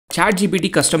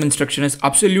ChatGPT custom instruction is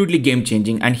absolutely game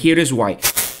changing, and here is why.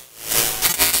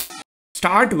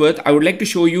 Start with, I would like to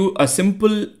show you a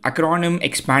simple acronym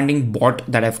expanding bot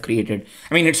that I've created.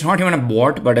 I mean, it's not even a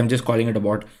bot, but I'm just calling it a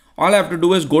bot. All I have to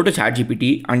do is go to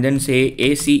ChatGPT and then say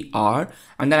ACR,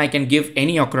 and then I can give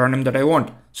any acronym that I want.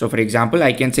 So for example,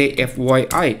 I can say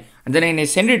FYI, and then when I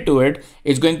send it to it,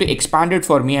 it's going to expand it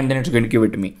for me, and then it's going to give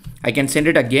it to me. I can send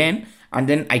it again, and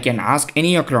then I can ask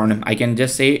any acronym. I can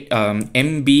just say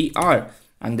MBR,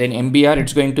 and then MBR,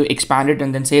 it's going to expand it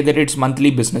and then say that it's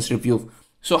monthly business review.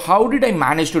 So how did I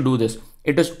manage to do this?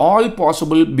 It is all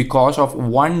possible because of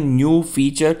one new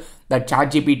feature that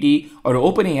ChatGPT or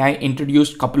OpenAI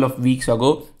introduced a couple of weeks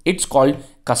ago. It's called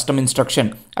custom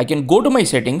instruction. I can go to my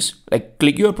settings, like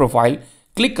click your profile,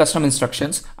 click custom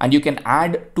instructions, and you can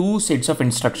add two sets of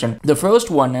instruction. The first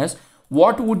one is,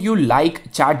 what would you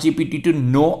like ChatGPT to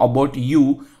know about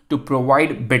you to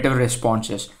provide better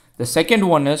responses? The second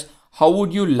one is, how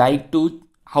would you like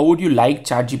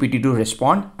ChatGPT to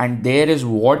respond? And there is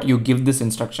what you give this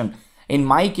instruction. In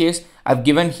my case, I've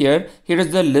given here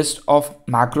is the list of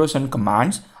macros and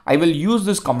commands. I will use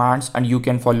these commands and you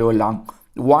can follow along.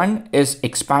 One is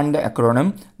expand the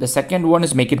acronym. The second one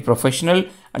is make it professional.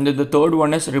 And then the third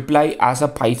one is reply as a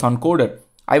Python coder.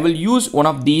 I will use one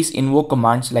of these invoke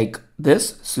commands like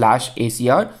this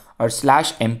 /ACR or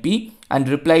 /MP and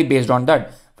reply based on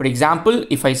that. For example,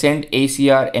 if I send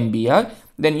ACR MBR,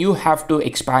 then you have to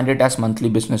expand it as monthly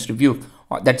business review.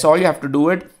 That's all you have to do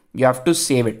it. You have to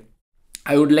save it.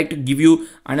 I would like to give you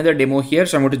another demo here.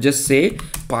 So I'm going to just say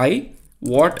pi,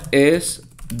 what is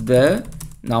the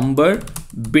number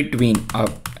between,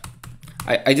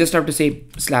 I just have to say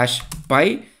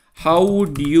 /pi, how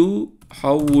would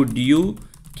you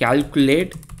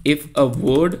calculate if a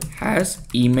word has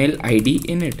email ID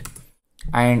in it?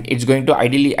 And it's going to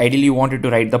ideally wanted to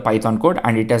write the Python code,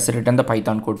 and it has written the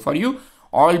Python code for you,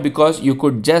 all because you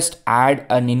could just add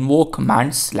an invoke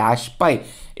command /pi.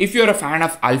 If you're a fan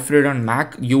of Alfred on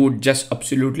Mac, you would just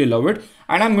absolutely love it.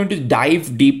 And I'm going to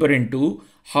dive deeper into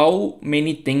how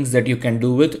many things that you can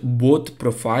do with both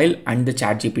profile and the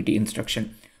ChatGPT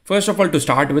instruction. First of all, to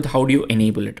start with, how do you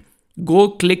enable it? Go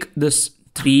click this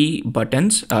three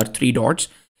buttons or three dots,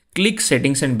 click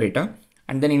settings and beta,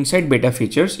 and then inside beta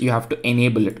features, you have to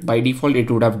enable it. By default, it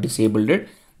would have disabled it.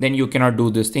 Then you cannot do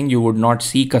this thing. You would not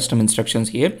see custom instructions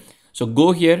here. So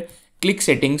go here, click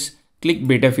settings, click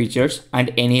beta features and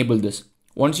enable this.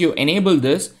 Once you enable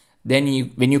this,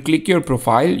 then when you click your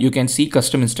profile, you can see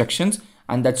custom instructions,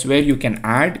 and that's where you can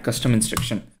add custom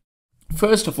instruction.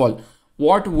 First of all,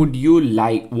 what would you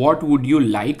like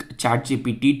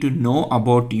ChatGPT to know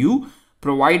about you?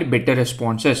 Provide better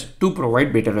responses.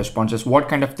 What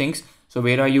kind of things? So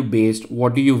where are you based?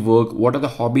 What do you work? What are the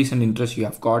hobbies and interests you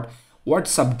have got? What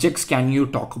subjects can you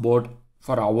talk about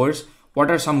for hours?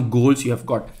 What are some goals you have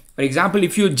got? For example,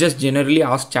 if you just generally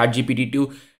ask ChatGPT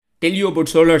to tell you about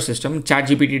solar system,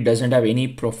 ChatGPT doesn't have any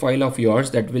profile of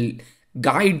yours that will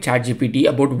guide ChatGPT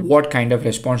about what kind of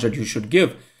response that you should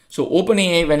give. So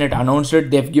OpenAI, when it announced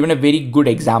it, they've given a very good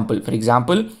example. For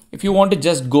example, if you want to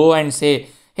just go and say,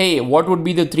 hey, what would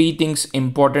be the three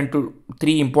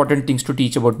important things to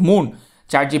teach about moon?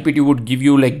 ChatGPT would give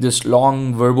you like this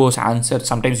long verbose answer.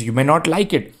 Sometimes you may not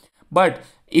like it, but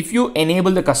if you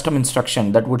enable the custom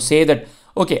instruction that would say that,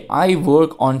 okay, I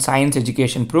work on science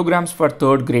education programs for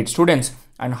third grade students,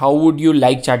 and how would you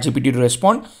like ChatGPT to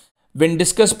respond? When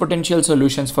discuss potential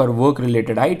solutions for work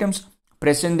related items,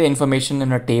 present the information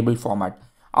in a table format,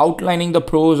 outlining the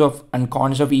pros and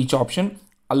cons of each option,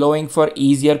 allowing for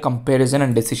easier comparison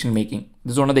and decision making.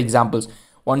 This is one of the examples.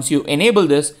 Once you enable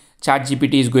this,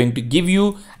 ChatGPT is going to give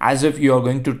you as if you are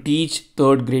going to teach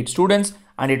third grade students,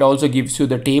 and it also gives you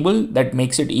the table that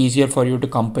makes it easier for you to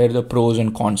compare the pros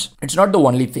and cons. It's not the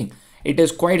only thing. It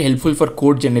is quite helpful for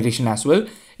code generation as well.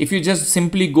 If you just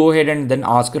simply go ahead and then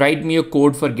ask, write me a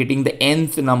code for getting the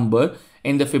nth number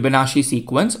in the Fibonacci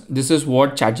sequence, this is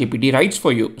what ChatGPT writes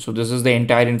for you. So this is the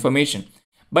entire information.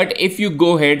 But if you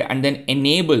go ahead and then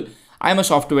enable, I'm a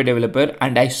software developer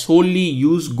and I solely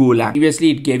use Golang.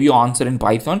 Previously, it gave you answer in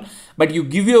Python, but you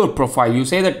give your profile. You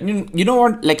say that, you know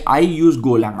what, like I use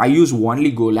Golang. I use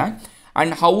only Golang.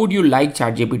 And how would you like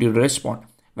ChatGPT to respond?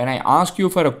 When I ask you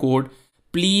for a code,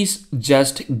 please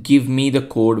just give me the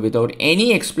code without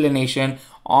any explanation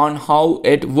on how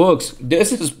it works.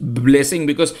 This is blessing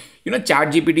because,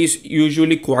 ChatGPT is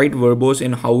usually quite verbose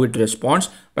in how it responds,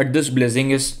 but this blessing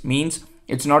means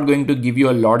it's not going to give you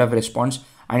a lot of response,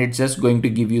 and it's just going to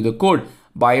give you the code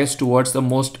biased towards the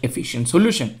most efficient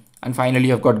solution. And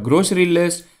finally, I've got grocery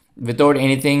list. Without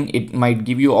anything, it might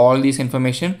give you all this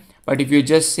information. But if you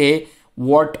just say,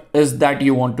 what is that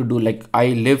you want to do. Like I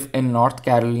live in North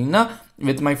Carolina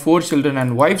with my 4 children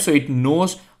and wife, so it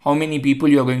knows how many people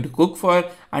you're going to cook for,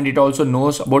 and it also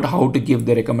knows about how to give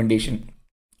the recommendation.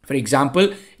 For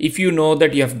example, if you know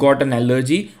that you have got an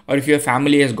allergy, or if your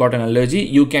family has got an allergy,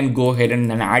 you can go ahead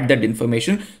and add that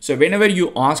information. So whenever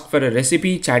you ask for a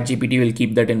recipe, ChatGPT will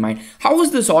keep that in mind. How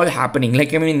is this all happening?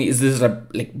 Like, I mean, is this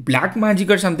like black magic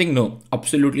or something? No,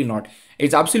 absolutely not.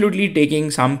 It's absolutely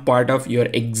taking some part of your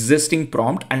existing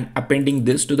prompt and appending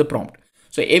this to the prompt.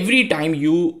 So every time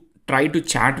you try to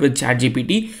chat with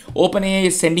ChatGPT, OpenAI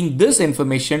is sending this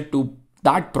information to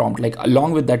that prompt, like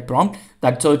along with that prompt.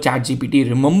 That's how ChatGPT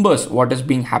remembers what is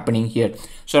being happening here.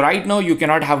 So right now you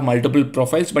cannot have multiple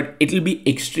profiles, but it will be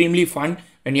extremely fun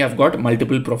when you have got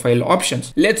multiple profile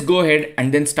options. Let's go ahead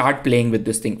and then start playing with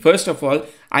this thing. First of all,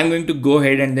 I'm going to go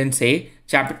ahead and then say,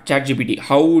 ChatGPT,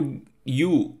 how would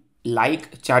you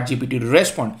like ChatGPT to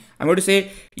respond? I'm going to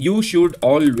say, you should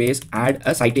always add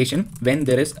a citation when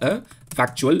there is a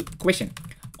factual question.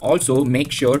 Also,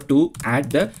 make sure to add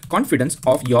the confidence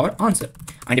of your answer.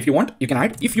 And if you want, you can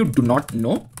add, if you do not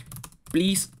know,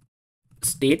 please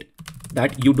state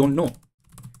that you don't know.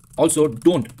 Also,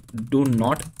 do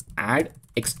not add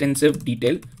extensive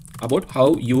detail about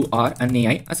how you are an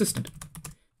AI assistant.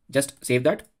 Just save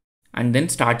that and then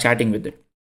start chatting with it.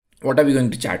 What are we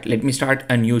going to chat? Let me start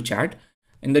a new chat.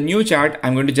 In the new chat,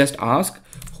 I'm going to just ask,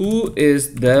 who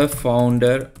is the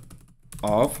founder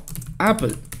of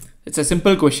Apple? It's a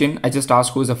simple question. I just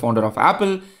asked who is the founder of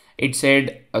Apple. It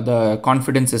said the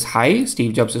confidence is high.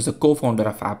 Steve Jobs is the co-founder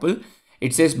of Apple.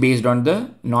 It says based on the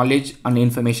knowledge and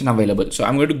information available. So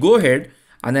I'm going to go ahead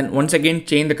and then once again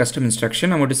change the custom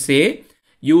instruction. I'm going to say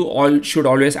you all should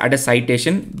always add a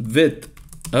citation with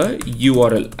a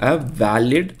URL, a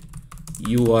valid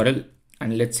URL.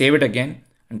 And let's save it again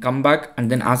and come back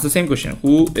and then ask the same question.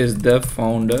 Who is the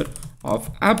founder of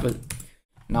Apple?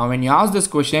 Now, when you ask this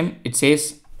question, it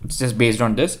says it's just based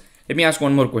on this. Let me ask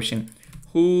one more question.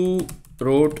 Who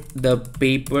wrote the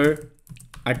paper?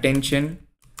 Attention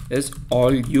is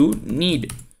all you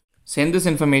need. Send this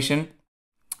information.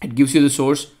 It gives you the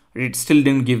source, but it still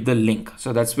didn't give the link.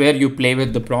 So that's where you play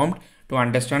with the prompt to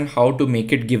understand how to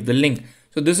make it give the link.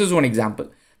 So this is one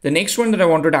example. The next one that I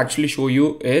wanted to actually show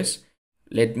you is,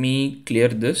 let me clear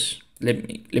this. Let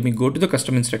me go to the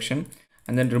custom instruction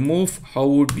and then remove how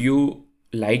would you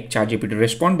like ChatGPT to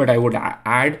respond, but I would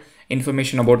add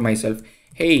information about myself.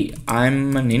 Hey,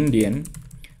 I'm an Indian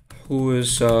who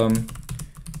is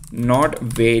not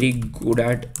very good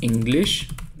at English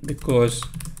because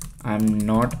I'm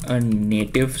not a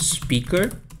native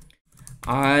speaker.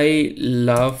 I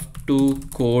love to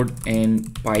code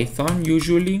in Python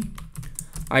usually.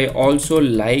 I also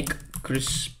like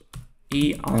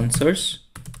crispy answers.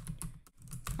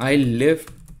 I live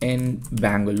in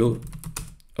Bangalore.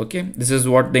 Okay, this is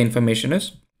what the information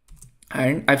is.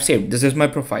 And I've saved, this is my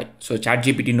profile. So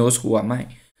ChatGPT knows who am I. I'm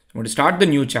going to start the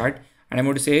new chat and I'm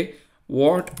going to say,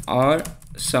 what are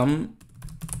some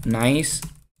nice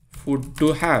food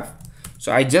to have?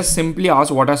 So I just simply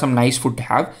asked, what are some nice food to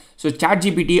have? So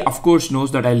ChatGPT of course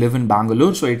knows that I live in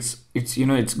Bangalore. So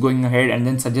it's going ahead and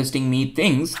then suggesting me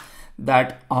things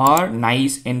that are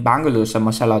nice in Bangalore. So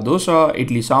masala dosa,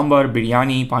 idli sambar,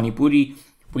 biryani, pani puri,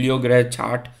 puliyogre,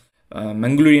 chaat,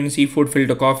 Mangalorean seafood,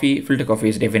 filter coffee. Filter coffee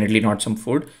is definitely not some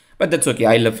food, but that's okay.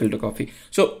 I love filter coffee.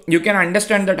 So you can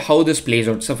understand that how this plays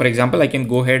out. So for example, I can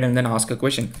go ahead and then ask a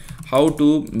question, how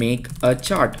to make a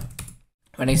chart.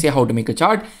 When I say how to make a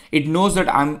chart, it knows that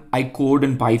I code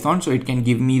in Python, so it can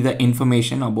give me the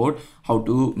information about how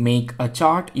to make a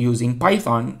chart using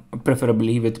Python,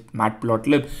 preferably with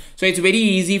matplotlib. So it's very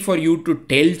easy for you to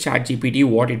tell ChatGPT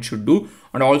what it should do.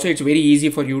 And also it's very easy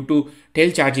for you to tell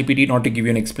ChatGPT not to give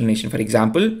you an explanation. For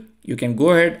example, you can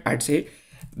go ahead and say,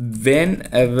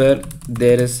 whenever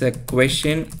there is a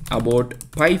question about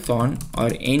Python or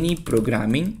any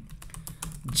programming,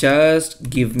 just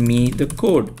give me the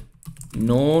code.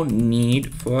 No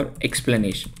need for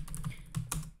explanation.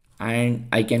 And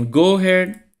I can go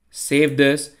ahead, save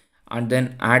this, and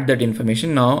then add that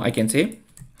information. Now I can say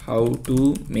how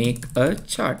to make a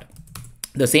chart.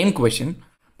 The same question,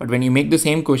 but when you make the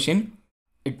same question,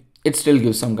 it still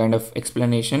gives some kind of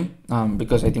explanation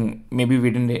because I think maybe we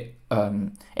didn't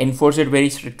enforce it very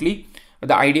strictly. But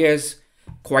the idea is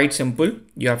quite simple.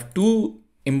 You have two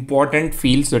important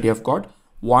fields that you have got.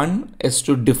 One is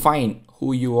to define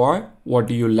who you are, what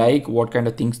do you like, what kind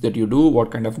of things that you do,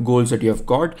 what kind of goals that you have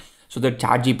got, so that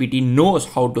ChatGPT knows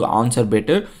how to answer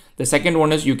better. The second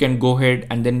one is you can go ahead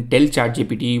and then tell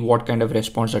ChatGPT what kind of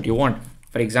response that you want.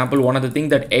 For example, one of the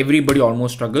things that everybody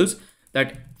almost struggles,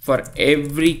 that for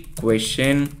every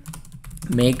question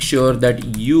make sure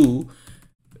that you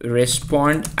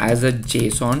respond as a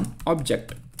JSON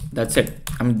object. That's it.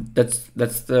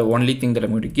 That's the only thing that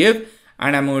I'm going to give.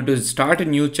 And I'm going to start a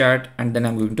new chat, and then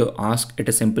I'm going to ask it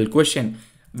a simple question.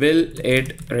 Will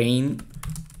it rain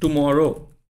tomorrow?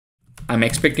 I'm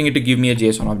expecting it to give me a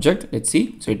JSON object. Let's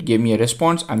see. So it gave me a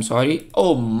response. I'm sorry.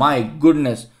 Oh my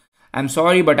goodness. I'm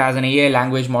sorry, but as an AI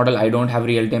language model, I don't have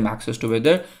real-time access to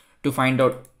weather to find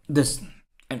out this.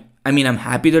 I mean, I'm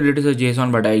happy that it is a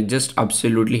JSON, but I just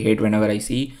absolutely hate whenever I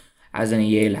see as an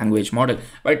AI language model.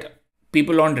 But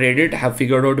people on Reddit have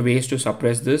figured out ways to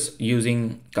suppress this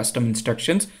using custom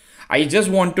instructions. I just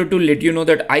wanted to let you know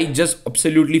that I just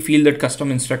absolutely feel that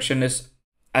custom instruction is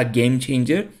a game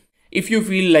changer. If you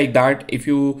feel like that, if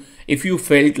you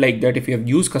felt like that, if you have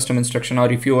used custom instruction,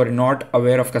 or if you are not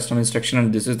aware of custom instruction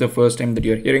and this is the first time that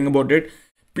you're hearing about it,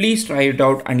 please try it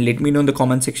out and let me know in the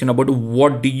comment section about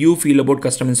what do you feel about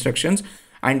custom instructions.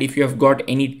 And if you have got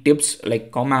any tips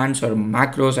like commands or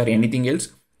macros or anything else,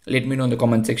 let me know in the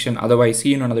comment section. Otherwise, see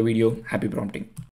you in another video. Happy prompting.